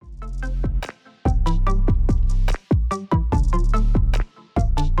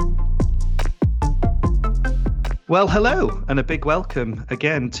Well, hello, and a big welcome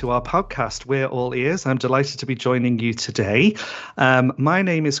again to our podcast, We're All Ears. I'm delighted to be joining you today. My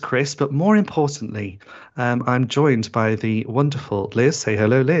name is Chris, but more importantly, I'm joined by the wonderful Liz. Say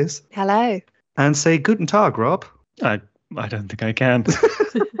hello, Liz. Hello. And say guten Tag, Rob. I don't think I can.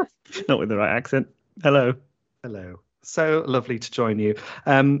 Not with the right accent. Hello. Hello. So lovely to join you.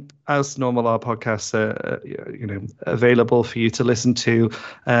 As normal, our podcasts are, available for you to listen to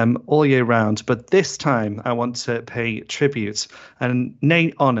all year round. But this time, I want to pay tribute and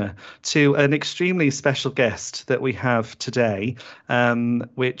nay honour to an extremely special guest that we have today,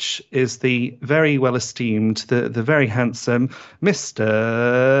 which is the very well esteemed, the very handsome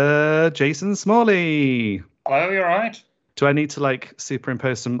Mr. Jason Smalley. Hello, you all right? Do I need to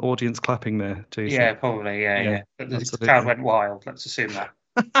superimpose some audience clapping there, Jason? Yeah, probably. Yeah. The crowd went wild. Let's assume that.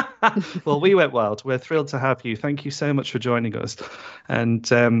 Well, we went wild. We're thrilled to have you. Thank you so much for joining us. And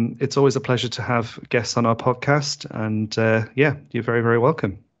it's always a pleasure to have guests on our podcast. And you're very, very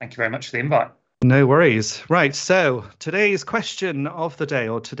welcome. Thank you very much for the invite. No worries. Right. So today's question of the day,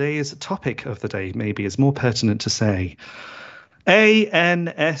 or today's topic of the day, maybe is more pertinent to say.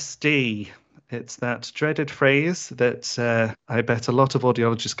 ANSD. It's that dreaded phrase that I bet a lot of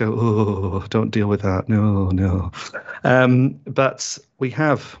audiologists go, oh, don't deal with that. No. But we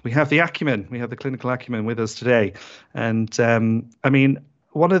have the acumen, we have the clinical acumen with us today. And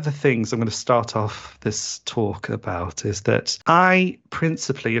one of the things I'm going to start off this talk about is that I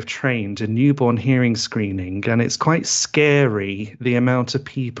principally have trained in newborn hearing screening, and it's quite scary the amount of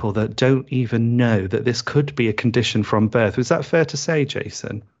people that don't even know that this could be a condition from birth. Is that fair to say,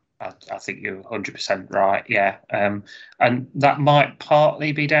 Jason? I think you're 100% right, yeah. And that might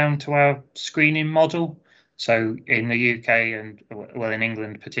partly be down to our screening model. So in the UK and, well, in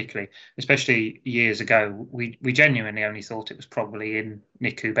England particularly, especially years ago, we genuinely only thought it was probably in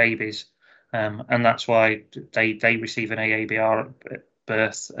NICU babies. And that's why they receive an AABR at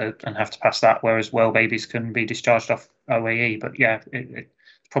birth and have to pass that, whereas well babies can be discharged off OAE. But yeah, it's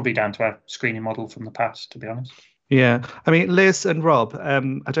probably down to our screening model from the past, to be honest. Yeah, Liz and Rob,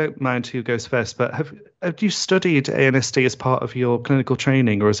 I don't mind who goes first, but have you studied ANSD as part of your clinical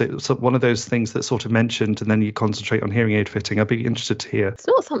training, or is it one of those things that's sort of mentioned and then you concentrate on hearing aid fitting? I'd be interested to hear. It's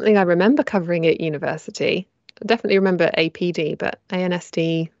not something I remember covering at university. I definitely remember APD, but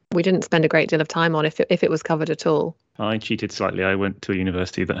ANSD, we didn't spend a great deal of time on if it was covered at all. I cheated slightly. I went to a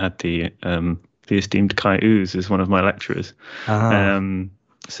university that had the esteemed Kai Oos as one of my lecturers.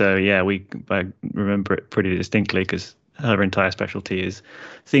 So yeah, I remember it pretty distinctly because her entire specialty is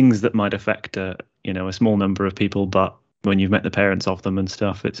things that might affect a small number of people, but when you've met the parents of them and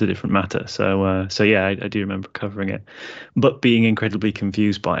stuff, it's a different matter. So yeah, I do remember covering it, but being incredibly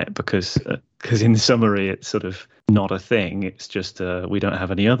confused by it because in summary, it's sort of not a thing. It's just we don't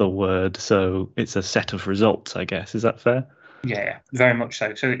have any other word, so it's a set of results, I guess. Is that fair? Yeah, very much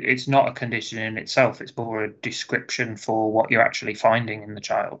so. So it's not a condition in itself. It's more a description for what you're actually finding in the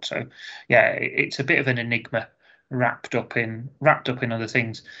child. So yeah, it's a bit of an enigma wrapped up in other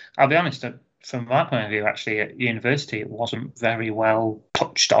things. I'll be honest, from my point of view, actually at university, it wasn't very well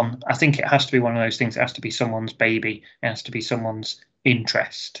touched on. I think it has to be one of those things. It has to be someone's baby. It has to be someone's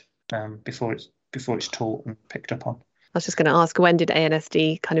interest before it's taught and picked up on. I was just going to ask, when did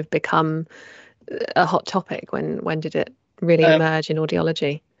ANSD kind of become a hot topic? When did it really emerge in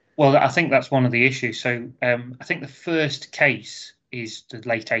audiology? Well, I think that's one of the issues. So I think the first case is the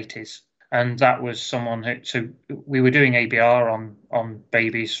late 80s. And that was someone so we were doing ABR on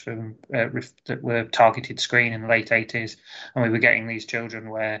babies from that were targeted screen in the late 80s. And we were getting these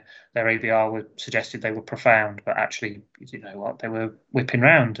children where their ABR suggested they were profound, but actually, you know what, they were whipping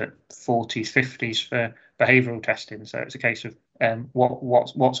around at 40s, 50s for behavioural testing. So it's a case of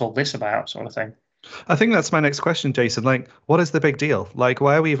what's all this about, sort of thing. I think that's my next question, Jason. What is the big deal? Why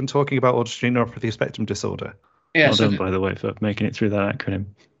are we even talking about auditory neuropathy spectrum disorder? Yeah, well done, by the way, for making it through that acronym.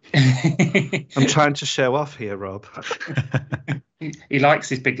 I'm trying to show off here, Rob. He likes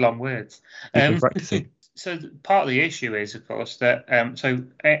his big long words. Practicing. So part of the issue is, of course, that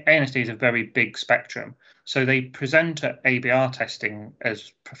ANSD is a very big spectrum. So they present ABR testing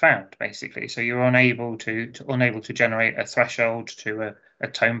as profound, basically. So you're unable to generate a threshold to a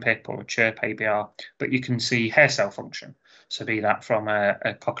tone pip or a chirp ABR, but you can see hair cell function. So be that from a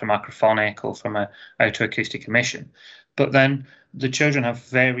cochlear microphonic or from a otoacoustic emission. But then the children have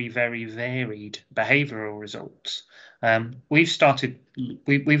very, very varied behavioural results.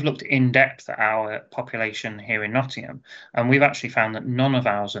 We've looked in depth at our population here in Nottingham, and we've actually found that none of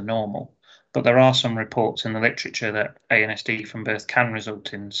ours are normal. but there are some reports in the literature that ANSD from birth can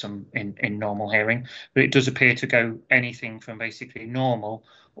result in normal hearing, but it does appear to go anything from basically normal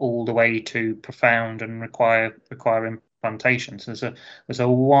all the way to profound and require implantations. There's a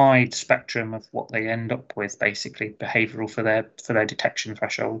wide spectrum of what they end up with, basically behavioural for their detection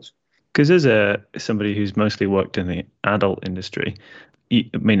thresholds. Because as somebody who's mostly worked in the adult industry, I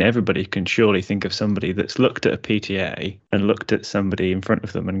mean, everybody can surely think of somebody that's looked at a PTA and looked at somebody in front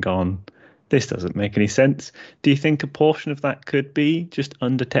of them and gone, this doesn't make any sense. Do you think a portion of that could be just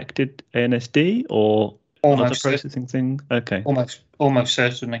undetected ANSD or other processing things? Okay. Almost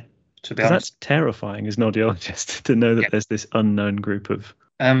certainly, to be honest. That's terrifying as an audiologist to know that there's this unknown group of...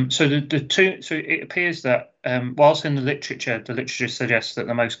 So it appears that whilst in the literature suggests that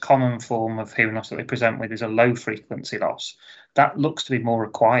the most common form of hearing loss that they present with is a low frequency loss, that looks to be more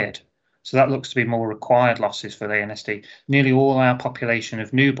required. So that looks to be more required losses for the ANSD. Nearly all our population of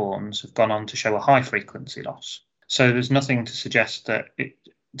newborns have gone on to show a high frequency loss. So there's nothing to suggest that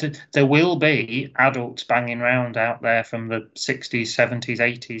there will be adults banging around out there from the 60s, 70s,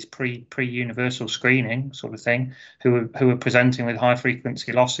 80s, pre-universal screening sort of thing, who are presenting with high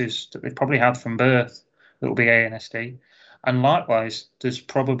frequency losses that they've probably had from birth that will be ANSD. And likewise, there's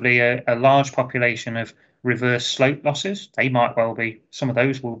probably a large population of reverse slope losses. They might well be, some of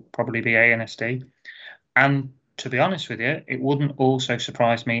those will probably be ANSD. And to be honest with you, it wouldn't also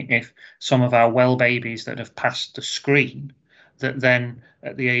surprise me if some of our well babies that have passed the screen, that then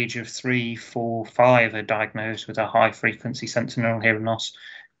at the age of 3, 4, 5 are diagnosed with a high frequency sensorineural hearing loss,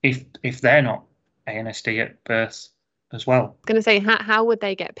 if they're not ANSD at birth as well. I was going to say, how would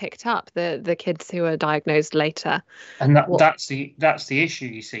they get picked up, the kids who are diagnosed later? And that's the issue,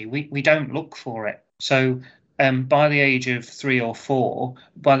 you see. We don't look for it. So by the age of 3 or 4,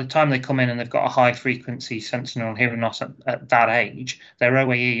 by the time they come in and they've got a high frequency sensorineural hearing loss at that age, their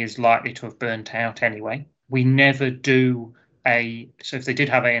OAE is likely to have burnt out anyway. We never do so if they did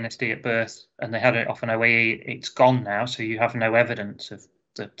have ANSD at birth and they had it off an OAE, it's gone now, so you have no evidence of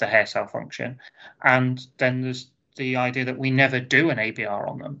the hair cell function. And then there's the idea that we never do an ABR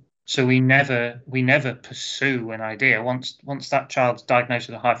on them. So we never pursue an idea. Once that child's diagnosed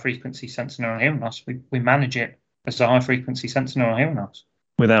with a high frequency sensorineural hearing loss, we manage it as a high frequency sensorineural hearing loss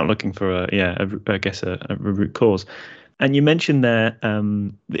without looking for a root cause. And you mentioned there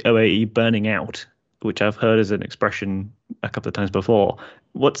the OAE burning out, which I've heard as an expression a couple of times before.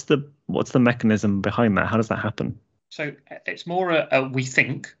 What's the mechanism behind that? How does that happen? So it's more we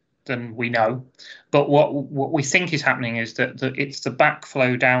think than we know, but what we think is happening is that it's the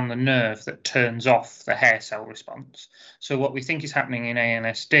backflow down the nerve that turns off the hair cell response. So what we think is happening in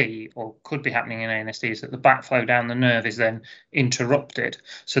ANSD, or could be happening in ANSD, is that the backflow down the nerve is then interrupted,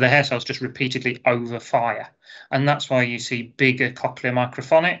 so the hair cells just repeatedly overfire. And that's why you see bigger cochlear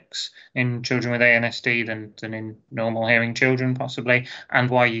microphonics in children with ANSD than in normal hearing children, possibly, and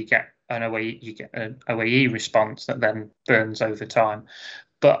why you get an OAE response that then burns over time.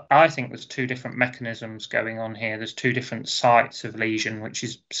 But I think there's two different mechanisms going on here. There's two different sites of lesion, which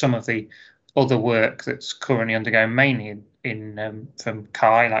is some of the other work that's currently undergoing, mainly in from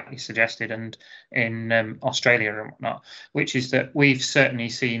Kai, like you suggested, and in Australia and whatnot, which is that we've certainly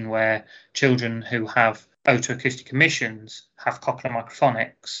seen where children who have otoacoustic emissions have cochlear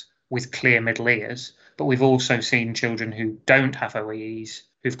microphonics with clear middle ears, but we've also seen children who don't have OAEs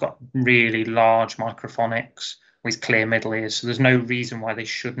who've got really large microphonics with clear middle ears. So there's no reason why they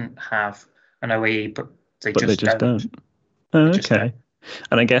shouldn't have an OAE, but they just don't. Oh, okay.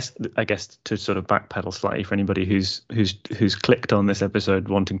 And I guess to sort of backpedal slightly for anybody who's clicked on this episode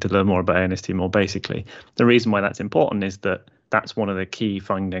wanting to learn more about ANSD more basically, the reason why that's important is that that's one of the key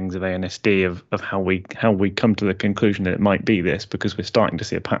findings of ANSD of how we come to the conclusion that it might be this, because we're starting to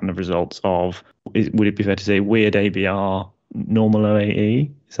see a pattern of results of, would it be fair to say, weird ABR, normal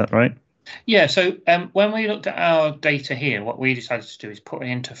OAE? Is that right? Yeah, so when we looked at our data here, what we decided to do is put it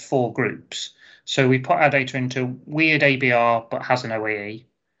into 4 groups. So we put our data into weird ABR but has an OAE,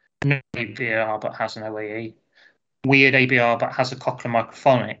 no ABR but has an OAE, weird ABR but has a cochlear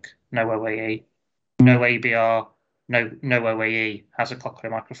microphonic, no OAE, no ABR, no OAE, has a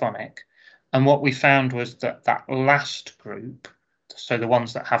cochlear microphonic. And what we found was that last group, so the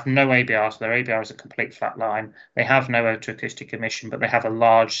ones that have no ABR, so their ABR is a complete flat line, they have no otoacoustic emission, but they have a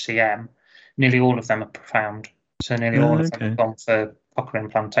large CM, nearly all of them are profound. So nearly all of them have gone for cochlear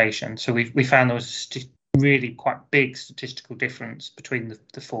implantation. So we found there was a really quite big statistical difference between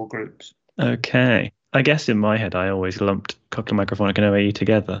the 4 groups. Okay. I guess in my head, I always lumped cochlear microphonic and OAE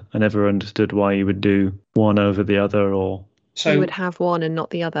together. I never understood why you would do one over the other, or... So you would have one and not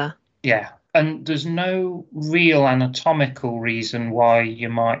the other. Yeah. And there's no real anatomical reason why you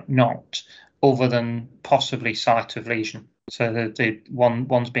might not. other than possibly site of lesion. So the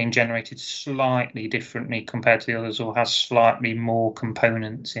one's being generated slightly differently compared to the others, or has slightly more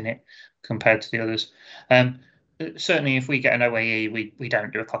components in it compared to the others. Certainly, if we get an OAE, we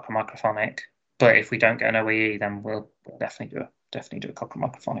don't do a cochlear microphonic. But if we don't get an OAE, then we'll definitely do a cochlear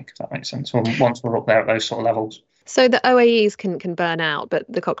microphonic, if that makes sense. Once we're up there at those sort of levels. So the OAEs can burn out,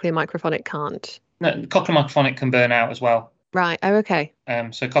 but the cochlear microphonic can't. No, cochlear microphonic can burn out as well. Right. Oh, okay.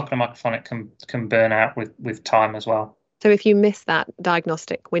 So cochlear microphonic can burn out with time as well. So if you miss that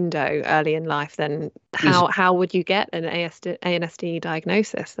diagnostic window early in life, then how would you get an ANSD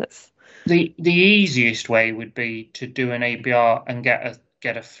diagnosis? That's the easiest way would be to do an ABR and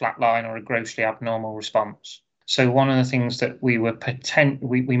get a flat line or a grossly abnormal response. So one of the things that we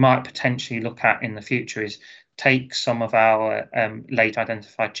might potentially look at in the future is take some of our late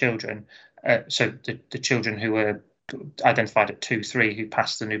identified children, so the children who were identified at 2-3 who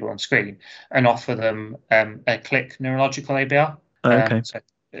passed the newborn screen, and offer them a click neurological ABR. Okay. So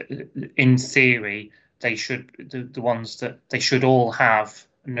in theory, they should they should all have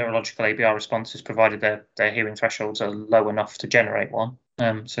neurological ABR responses, provided their hearing thresholds are low enough to generate one.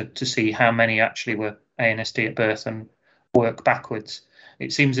 So to see how many actually were ANSD at birth and work backwards.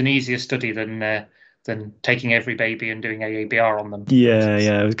 It seems an easier study than taking every baby and doing AABR on them.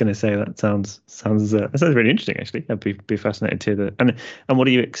 Yeah. I was going to say that sounds really interesting. Actually, I'd be fascinated to hear that. And what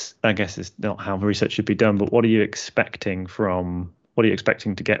do you? I guess it's not how research should be done, but what are you expecting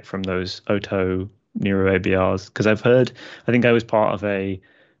to get from those oto neuro ABRs? Because I think I was part of a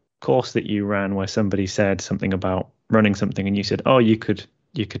course that you ran where somebody said something about running something, and you said, oh, you could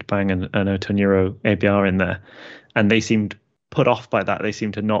bang an oto neuro ABR in there, and they seemed put off by that. They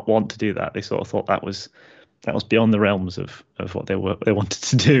seemed to not want to do that. They sort of thought that was beyond the realms of what they wanted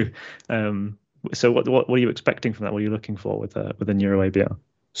to do. So what are you expecting from that? What are you looking for with a neuro ABR?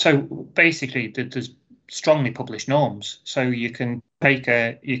 So basically, there's strongly published norms. So you can take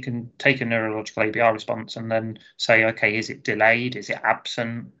a neurological ABR response and then say, okay, is it delayed? Is it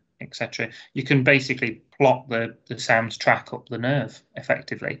absent? Etc. You can basically plot the sounds track up the nerve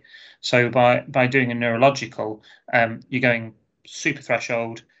effectively. So by doing a neurological, you're going super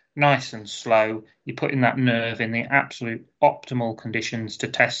threshold, nice and slow. You're putting that nerve in the absolute optimal conditions to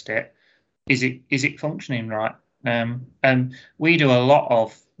test it. Is it functioning right? We do a lot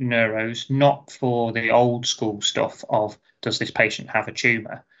of neuros, not for the old school stuff of does this patient have a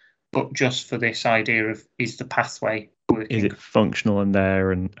tumour, but just for this idea of is the pathway working? Is it functional in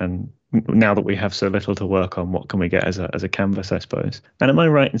there? And now that we have so little to work on, what can we get as a canvas, I suppose? And am I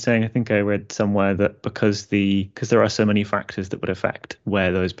right in saying, I think I read somewhere that because there are so many factors that would affect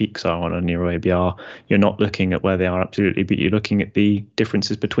where those peaks are on a neuro ABR, you're not looking at where they are absolutely, but you're looking at the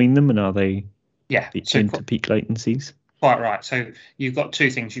differences between them, and are they the inter-peak latencies? Quite right. So you've got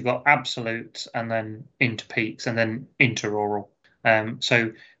two things. You've got absolute and then inter-peaks and then interaural.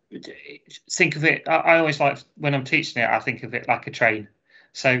 So think of it, I always like, when I'm teaching it, I think of it like a train.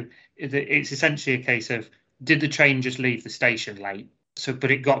 So it's essentially a case of, did the train just leave the station late?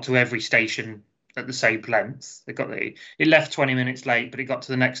 But it got to every station at the same length. It left 20 minutes late, but it got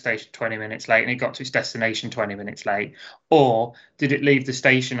to the next station 20 minutes late, and it got to its destination 20 minutes late. Or did it leave the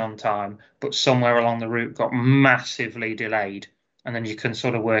station on time, but somewhere along the route got massively delayed? And then you can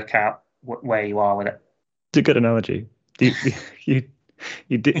sort of work out where you are with it. It's a good analogy.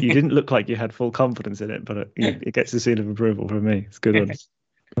 You didn't look like you had full confidence in it, but it gets a seal of approval from me. It's a good one.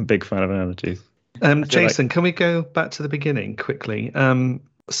 I'm a big fan of analogies. Jason, can we go back to the beginning quickly?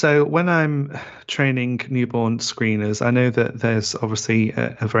 So when I'm training newborn screeners, I know that there's obviously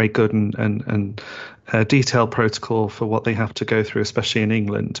a very good and detailed protocol for what they have to go through, especially in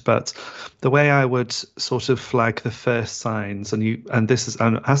England. But the way I would sort of flag the first signs, I'm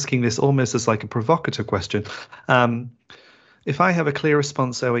asking this almost as like a provocative question. If I have a clear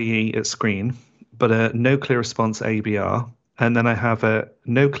response OAE at screen, but a no clear response ABR, and then I have a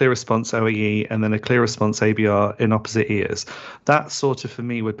no clear response OAE and then a clear response ABR in opposite ears, that sort of for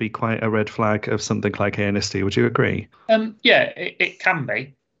me would be quite a red flag of something like ANSD. Would you agree? Yeah, it can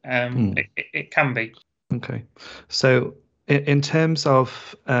be. It can be. Okay. So in terms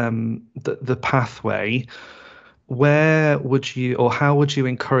of the pathway, where would you, or how would you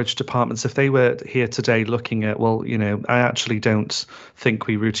encourage departments if they were here today looking at, well, I actually don't think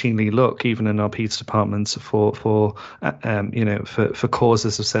we routinely look, even in our PEDS departments, for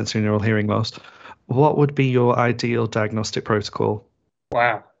causes of sensorineural hearing loss. What would be your ideal diagnostic protocol?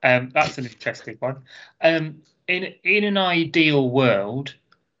 Wow, that's an interesting one. In an ideal world,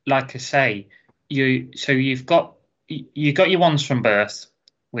 like I say, you've got your ones from birth,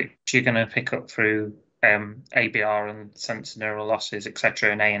 which you're going to pick up through ABR and sensorineural losses,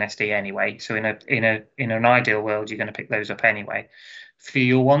 etc., and ANSD anyway. So in an ideal world, you're going to pick those up anyway. For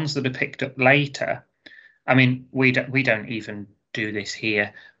your ones that are picked up later, I mean, we don't even do this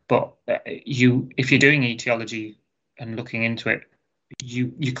here, but if you're doing etiology and looking into it,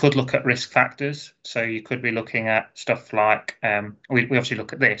 you could look at risk factors. So you could be looking at stuff like we obviously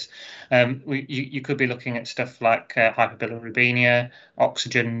look at this. You could be looking at stuff like hyperbilirubemia,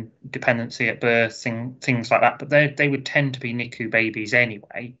 oxygen dependency at birth, things like that. But they would tend to be NICU babies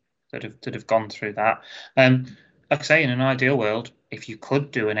anyway that have gone through that. Like I say, in an ideal world, if you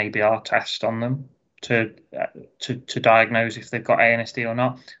could do an ABR test on them to diagnose if they've got ANSD or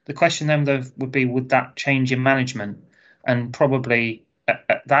not, the question then would be, would that change your management? And probably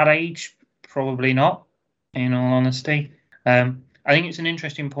at that age, probably not, in all honesty. I think it's an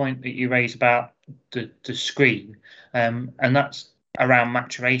interesting point that you raise about the screen, and that's around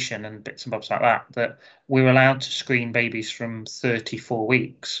maturation and bits and bobs like that we're allowed to screen babies from 34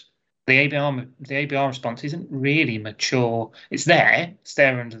 weeks. The ABR response isn't really mature. It's there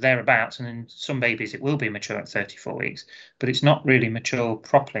and thereabouts, and in some babies it will be mature at 34 weeks, but it's not really mature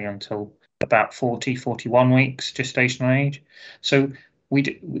properly until about 40, 41 weeks gestational age. So we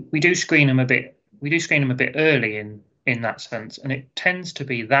do screen them a bit. We do screen them a bit early in that sense, and it tends to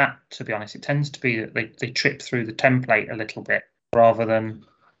be that. To be honest, it tends to be that they trip through the template a little bit rather than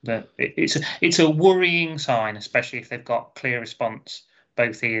that. It's a worrying sign, especially if they've got clear response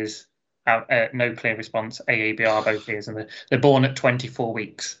both ears. No clear response AABR both ears, and they're born at 24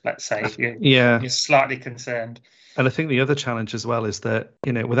 weeks. Let's say you're slightly concerned. And I think the other challenge as well is that,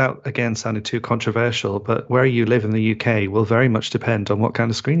 without, again, sounding too controversial, but where you live in the UK will very much depend on what kind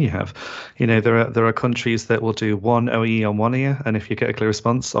of screen you have. There are countries that will do one OE on one ear, and if you get a clear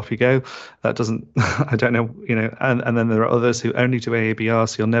response, off you go. That doesn't, I don't know, and then there are others who only do AABR,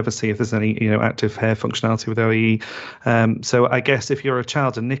 so you'll never see if there's any, active hair functionality with OE. So I guess if you're a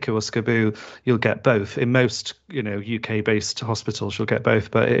child in NICU or SCABU, you'll get both. In most, UK-based hospitals, you'll get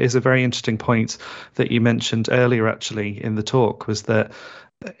both. But it is a very interesting point that you mentioned earlier, actually, in the talk, was that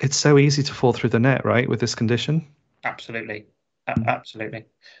it's so easy to fall through the net, right, with this condition. Absolutely.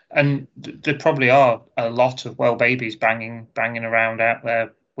 And there probably are a lot of babies banging around out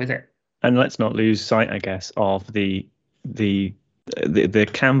there with it. And let's not lose sight, I guess, of the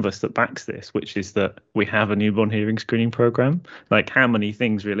canvas that backs this, which is that we have a newborn hearing screening program. Like, how many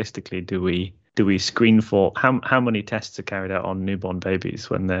things realistically do we screen for? How many tests are carried out on newborn babies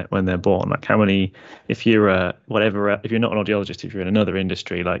when they're born? Like, how many, if you're if you're not an audiologist, if you're in another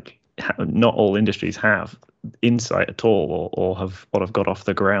industry, like, not all industries have insight at all, or have got off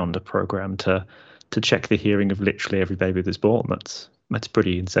the ground a program to check the hearing of literally every baby that's born. That's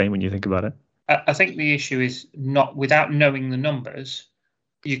pretty insane when you think about it. I think the issue is not, without knowing the numbers,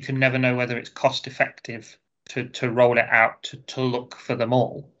 you can never know whether it's cost effective to roll it out to look for them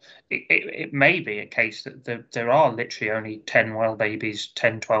all. It may be a case that there are literally only 10,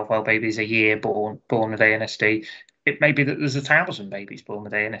 12 well babies a year born with ANSD. It may be that there's 1,000 babies born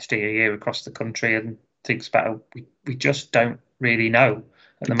with ANSD a year across the country, and things about we just don't really know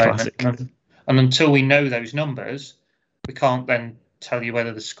at the moment. And until we know those numbers, we can't then tell you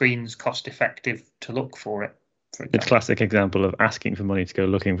whether the screen's cost effective to look for it. It's a classic example of asking for money to go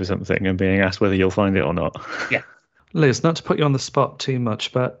looking for something and being asked whether you'll find it or not. Yeah. Liz, not to put you on the spot too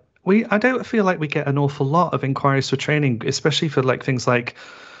much, but I don't feel like we get an awful lot of inquiries for training, especially for things like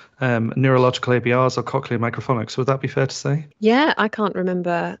neurological ABRs or cochlear microphonics. Would that be fair to say? Yeah, I can't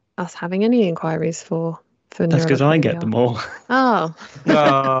remember us having any inquiries for That's because I get them all. Oh.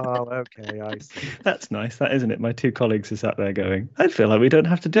 Oh, okay, I see. That's nice, that, isn't it? My two colleagues are sat there going, I feel like we don't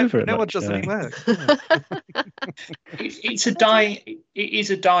have to do very much. No one does any work. It is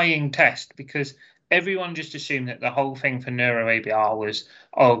a dying test, because everyone just assumed that the whole thing for neuro ABR was,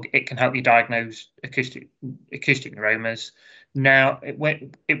 it can help you diagnose acoustic neuromas. Now, it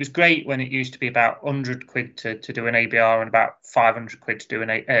was great when it used to be about 100 quid to do an ABR and about 500 quid to do an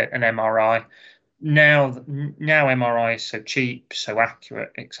MRI. Now MRI is so cheap, so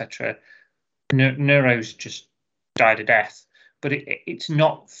accurate, etc. Neuro's just died a death, but it's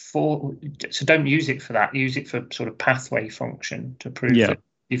not for. So don't use it for that. Use it for sort of pathway function to prove that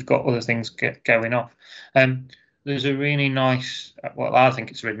you've got other things going off. There's a really nice, I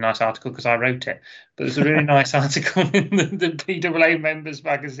think it's a really nice article because I wrote it, but there's a really nice article in the PAA Members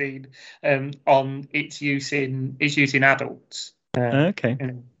magazine on its use in adults. Okay.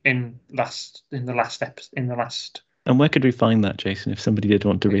 In the last. And where could we find that, Jason, if somebody did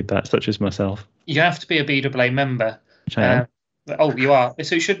want to read that, such as myself? You have to be a PAA member. Which I am. You are.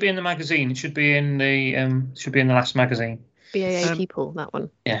 So it should be in the magazine. It should be in the last magazine. BAA people, that one.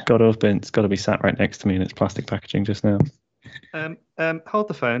 It's got to be sat right next to me in its plastic packaging just now. Hold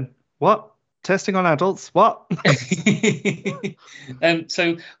the phone. What? Testing on adults? What?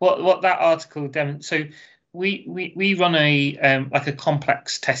 So what that article so we run a like a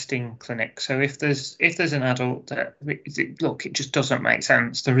complex testing clinic. So if there's an adult that it just doesn't make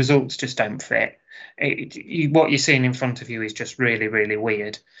sense, the results just don't fit. What you're seeing in front of you is just really, really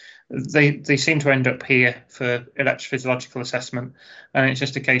weird. They seem to end up here for electrophysiological assessment, and it's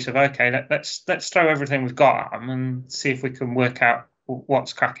just a case of, okay, let's throw everything we've got at them and see if we can work out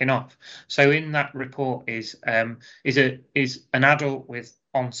what's cracking off. So in that report is an adult with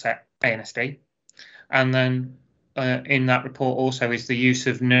onset ANSD, and then in that report also is the use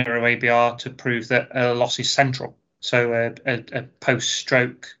of neuro-ABR to prove that a loss is central. So a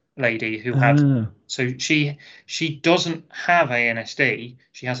post-stroke lady who had so she doesn't have ANSD,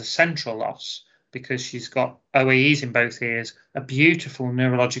 she has a central loss because she's got OAEs in both ears, a beautiful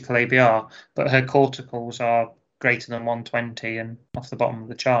neurological ABR, but her corticals are greater than 120 and off the bottom of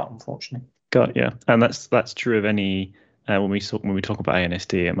the chart, unfortunately. Got yeah, and that's true of any when we talk about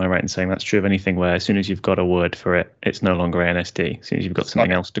ANSD. Am I right in saying that's true of anything where as soon as you've got a word for it, it's no longer ANSD? As soon as you've got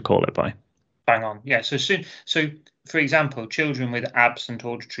something else to call it by. Bang on, yeah. So for example, children with absent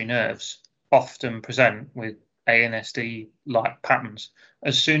auditory nerves often present with ANSD-like patterns.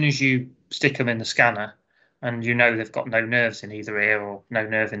 As soon as you stick them in the scanner, and you know they've got no nerves in either ear or no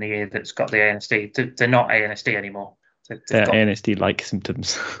nerve in the ear that's got the ANSD, they're not ANSD anymore. They're ANSD-like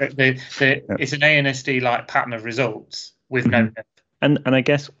symptoms. It's an ANSD-like pattern of results with no nerve. And I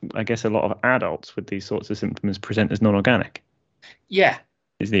guess a lot of adults with these sorts of symptoms present as non-organic. Yeah.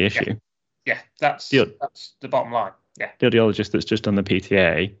 Is the issue. Yeah, that's the bottom line. Yeah. The audiologist that's just done the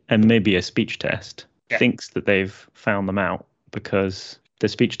PTA and maybe a speech test thinks that they've found them out because the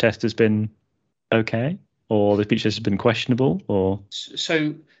speech test has been okay, or the speech test has been questionable, or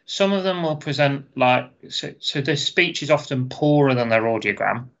so some of them will present like so their speech is often poorer than their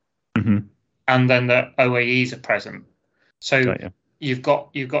audiogram, and then the OAEs are present. So you've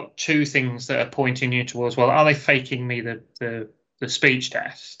got two things that are pointing you towards, well, are they faking me the speech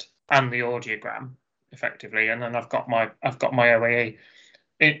test and the audiogram effectively, and then I've got my OAE.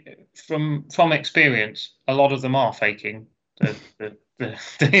 From experience, a lot of them are faking the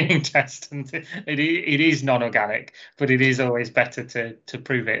hearing test, and it is non-organic, but it is always better to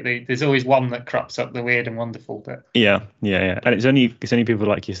prove it. There's always one that crops up, the weird and wonderful. But yeah, and it's only people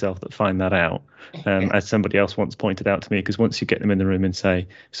like yourself that find that out. As somebody else once pointed out to me, because once you get them in the room and say,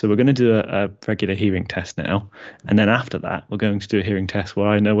 so we're going to do a regular hearing test now, and then after that we're going to do a hearing test where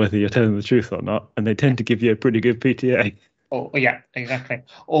I know whether you're telling the truth or not, and they tend to give you a pretty good PTA. Oh yeah, exactly.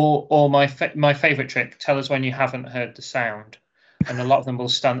 Or my favourite trick: tell us when you haven't heard the sound. And a lot of them will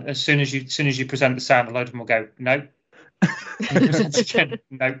stand as soon as you present the sound. A load of them will go no. No. As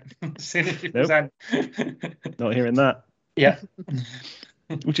soon as you present, not hearing that. Yeah.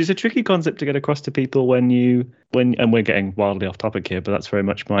 Which is a tricky concept to get across to people when and we're getting wildly off topic here, but that's very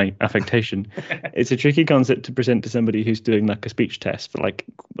much my affectation. It's a tricky concept to present to somebody who's doing like a speech test, for like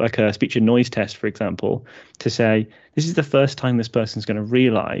a speech and noise test, for example, to say this is the first time this person's going to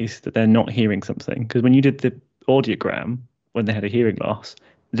realise that they're not hearing something. Because when you did the audiogram, when they had a hearing loss,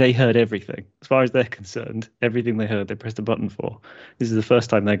 they heard everything. As far as they're concerned, everything they heard, they pressed a button for. This is the first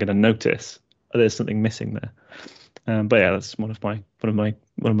time they're going to notice there's something missing there. But yeah, that's one of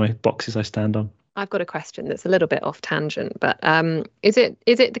my boxes I stand on. I've got a question that's a little bit off tangent, but is it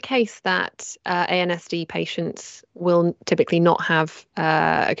the case that ANSD patients will typically not have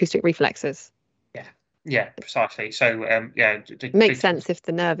acoustic reflexes? Yeah, precisely. So makes sense if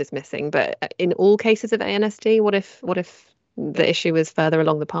the nerve is missing, but in all cases of ANSD, what if the issue is further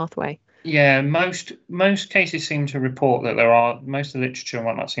along the pathway? Yeah, most cases seem to report that most of the literature and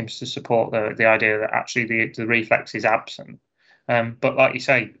whatnot seems to support the idea that actually the reflex is absent. But like you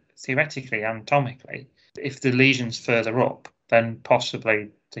say, theoretically, anatomically, if the lesion's further up, then possibly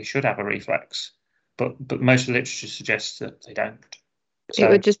they should have a reflex. But most of the literature suggests that they don't. So, it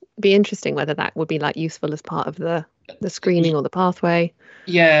would just be interesting whether that would be like useful as part of the screening or the pathway.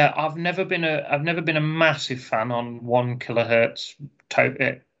 Yeah, I've never been a massive fan on 1 kilohertz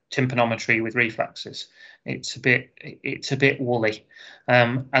tympanometry with reflexes. It's a bit woolly,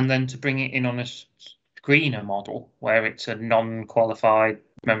 and then to bring it in on a screener model where it's a non-qualified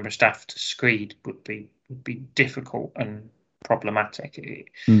member of staff to screen would be difficult and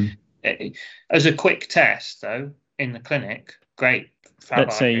problematic. As a quick test, though, in the clinic, great.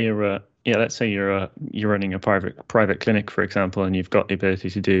 Let's say you're running a private clinic, for example, and you've got the ability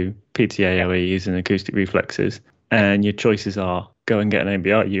to do PTA, OAEs, and acoustic reflexes. and your choices are go and get an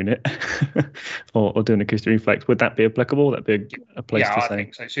ABR unit or do an acoustic reflex, would that be applicable? Would that be a place to say? Yeah, I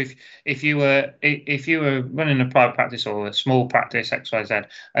think so. So if you were running a private practice or a small practice XYZ,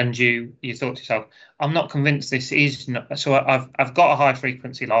 and you thought to yourself, I'm not convinced this is not, so I've got a high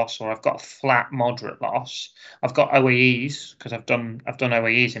frequency loss, or I've got a flat moderate loss, I've got OAEs because I've done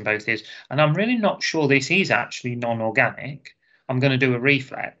OAEs in both ears, and I'm really not sure this is actually non-organic. I'm going to do a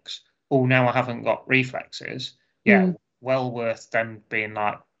reflex. Oh, now I haven't got reflexes. Yeah, well worth them being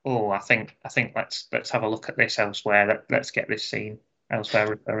like, oh, I think let's have a look at this elsewhere. Let's get this seen elsewhere.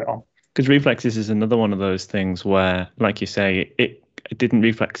 Refer it on. Because reflexes is another one of those things where, like you say, it didn't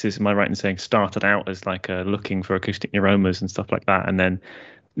reflexes. Am I right in saying started out as like looking for acoustic neuromas and stuff like that, and then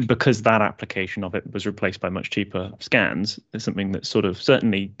because that application of it was replaced by much cheaper scans, it's something that sort of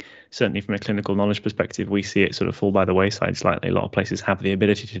certainly from a clinical knowledge perspective, we see it sort of fall by the wayside slightly. A lot of places have the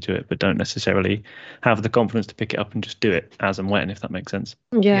ability to do it, but don't necessarily have the confidence to pick it up and just do it as and when, if that makes sense.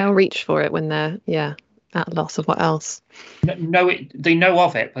 Yeah, I'll reach for it when they're at loss of what else. They know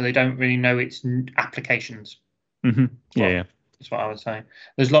of it, but they don't really know its applications. Mm-hmm. Yeah. That's what I would say.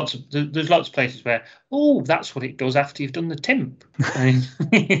 There's lots of places where, oh, that's what it does after you've done the TIMP.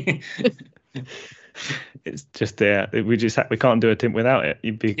 It's just we can't do a TIMP without it.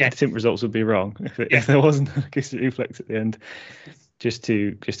 The TIMP results would be wrong if there wasn't an acoustic reflex at the end. Just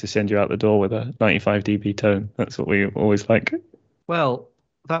to send you out the door with a 95 dB tone. That's what we always like. Well,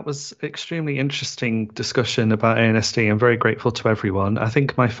 that was extremely interesting discussion about ANSD. I'm very grateful to everyone. I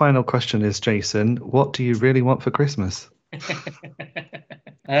think my final question is, Jason, what do you really want for Christmas?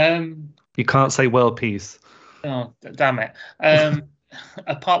 You can't say world peace. Oh, damn it.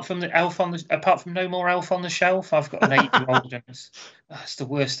 Apart from no more Elf on the Shelf, I've got an 8-year-old and that's the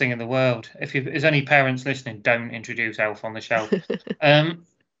worst thing in the world. If there's any parents listening, don't introduce Elf on the Shelf.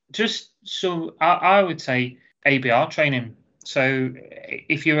 Just so I would say ABR training. So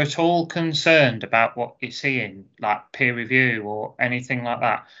if you're at all concerned about what you're seeing, like peer review or anything like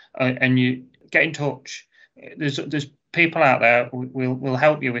that, and you get in touch, there's people out there will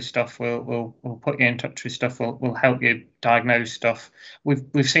help you with stuff. We'll put you in touch with stuff. We'll help you diagnose stuff.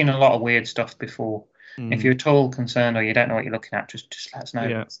 We've seen a lot of weird stuff before. If you're at all concerned or you don't know what you're looking at, just let us know.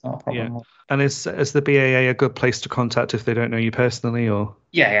 Yeah. It's not a problem. Yeah. And is the BAA a good place to contact if they don't know you personally, or?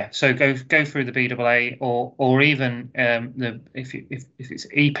 Yeah. So go through the BAA or even if it's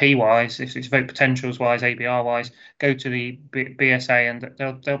EP wise, if it's vote potentials wise, ABR wise, go to the BSA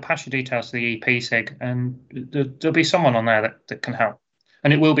and they'll pass your details to the EP SIG, and there'll be someone on there that can help,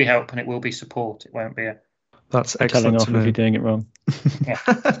 and it will be help and it will be support. It won't be That's excellent. Telling off if you're doing it wrong. Yeah.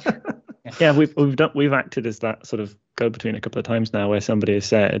 Yeah, we've acted as that sort of go-between a couple of times now, where somebody has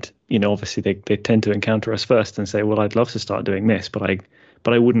said, obviously they tend to encounter us first and say, well, I'd love to start doing this, but I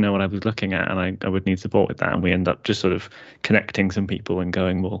wouldn't know what I was looking at, and I would need support with that. And we end up just sort of connecting some people and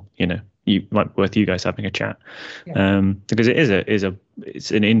going, well, you might be worth you guys having a chat, because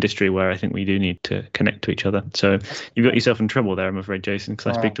it's an industry where I think we do need to connect to each other. So you've got yourself in trouble there, I'm afraid, Jason,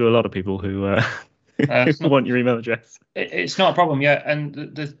 because I speak to a lot of people who want your email address. It's not a problem, yeah. And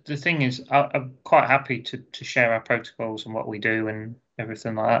the thing is, I'm quite happy to share our protocols and what we do and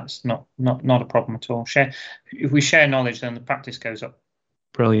everything like that. It's not a problem at all. If we share knowledge, then the practice goes up.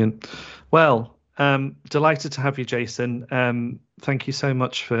 Brilliant. Well, delighted to have you, Jason. Thank you so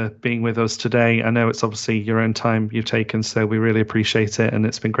much for being with us today. I know it's obviously your own time you've taken, so we really appreciate it. And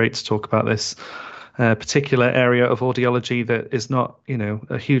it's been great to talk about this particular area of audiology that is not,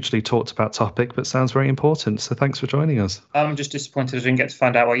 a hugely talked about topic, but sounds very important. So thanks for joining us. I'm just disappointed I didn't get to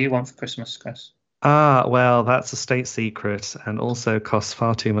find out what you want for Christmas, Chris. Well, that's a state secret and also costs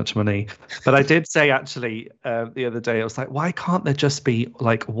far too much money. But I did say actually the other day, I was like, why can't there just be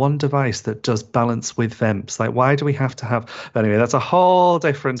like one device that does balance with VEMPs? Like, why do we have to have? But anyway, that's a whole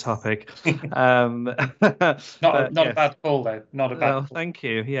different topic. Not a bad call though. Not a bad call. Thank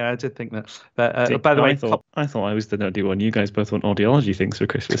you. Yeah, I did think that. But by the way, I thought I was the nerdy one. You guys both want audiology things for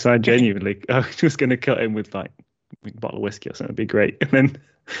Christmas. I genuinely, I was just going to cut in with like a bottle of whiskey or something. It'd be great. And then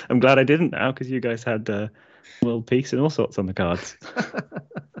I'm glad I didn't now, because you guys had world peace and all sorts on the cards.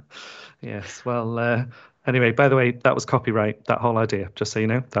 Yes. Well, anyway, by the way, that was copyright, that whole idea, just so you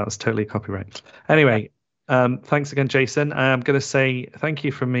know, that was totally copyright. Anyway, thanks again, Jason. I'm going to say thank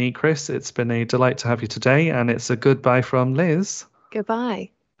you from me, Chris. It's been a delight to have you today, and it's a goodbye from Liz.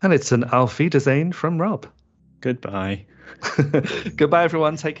 Goodbye. And it's an Auf Wiedersehen from Rob. Goodbye. Goodbye,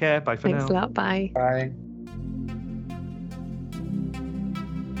 everyone. Take care. Bye for now. Thanks a lot. Bye. Bye.